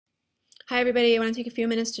Hi everybody, I want to take a few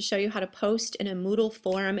minutes to show you how to post in a Moodle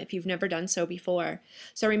forum if you've never done so before.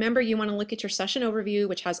 So remember, you want to look at your session overview,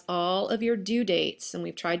 which has all of your due dates, and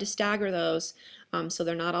we've tried to stagger those so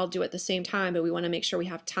they're not all due at the same time, but we want to make sure we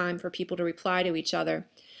have time for people to reply to each other.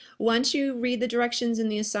 Once you read the directions in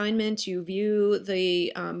the assignment, you view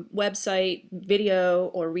the website video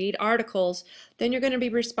or read articles, then you're going to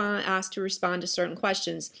be asked to respond to certain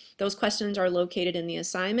questions. Those questions are located in the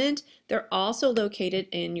assignment. They're also located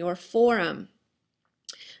in your forum.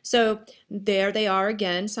 So there they are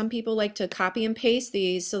again. Some people like to copy and paste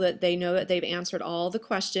these so that they know that they've answered all the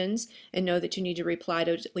questions and know that you need to reply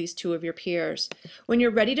to at least two of your peers. When you're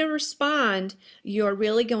ready to respond, you're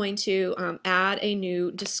really going to add a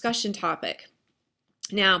new discussion topic.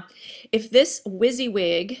 Now, if this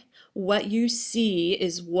WYSIWYG, what you see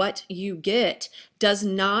is what you get, does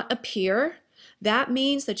not appear, that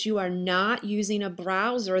means that you are not using a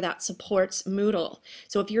browser that supports Moodle.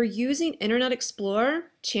 So if you're using Internet Explorer,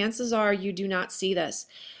 chances are you do not see this.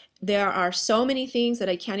 There are so many things that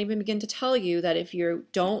I can't even begin to tell you that if you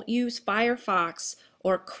don't use Firefox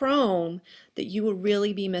or Chrome, that you will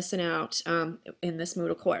really be missing out in this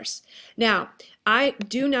Moodle course. Now, I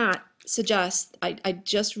do not suggest, I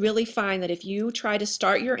just really find that if you try to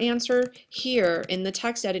start your answer here in the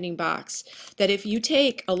text editing box, that if you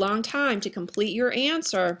take a long time to complete your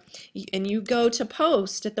answer and you go to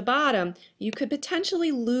post at the bottom, you could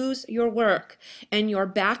potentially lose your work and your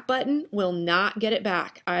back button will not get it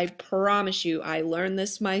back. I promise you, I learned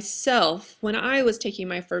this myself when I was taking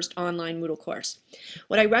my first online Moodle course.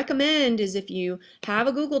 What I recommend is if you have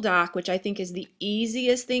a Google Doc, which I think is the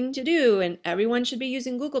easiest thing to do, and everyone should be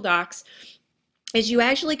using Google Docs, is you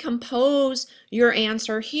actually compose your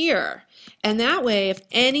answer here. And that way, if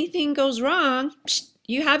anything goes wrong,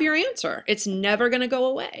 you have your answer. It's never going to go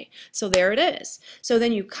away. So there it is. So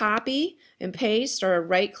then you copy and paste or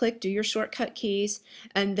right click, do your shortcut keys,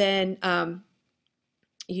 and then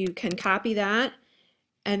you can copy that,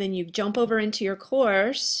 and then you jump over into your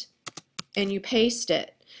course and you paste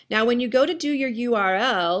it. Now when you go to do your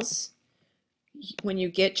URLs, when you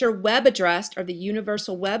get your web address or the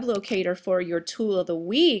universal web locator for your tool of the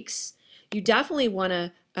weeks, you definitely want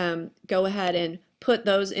to go ahead and put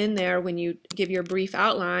those in there. When you give your brief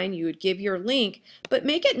outline, you would give your link, but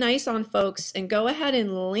make it nice on folks and go ahead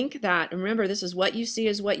and link that. And remember, this is what you see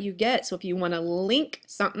is what you get. So if you want to link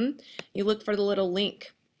something, you look for the little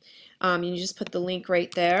link. You just put the link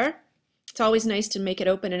right there. It's always nice to make it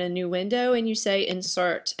open in a new window, and you say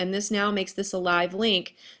insert, and this now makes this a live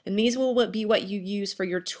link, and these will be what you use for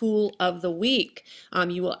your tool of the week.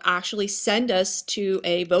 You will actually send us to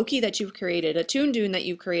a Voki that you've created, a Toon that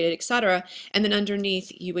you've created, etc., and then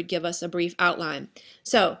underneath you would give us a brief outline.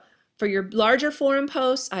 So for your larger forum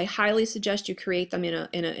posts, I highly suggest you create them in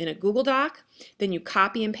a Google Doc, then you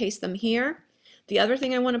copy and paste them here. The other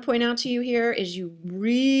thing I want to point out to you here is you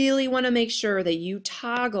really want to make sure that you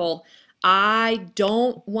toggle I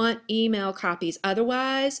don't want email copies,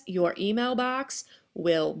 otherwise your email box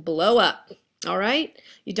will blow up. All right?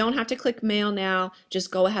 You don't have to click mail now,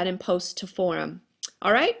 just go ahead and post to forum.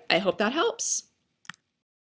 All right? I hope that helps.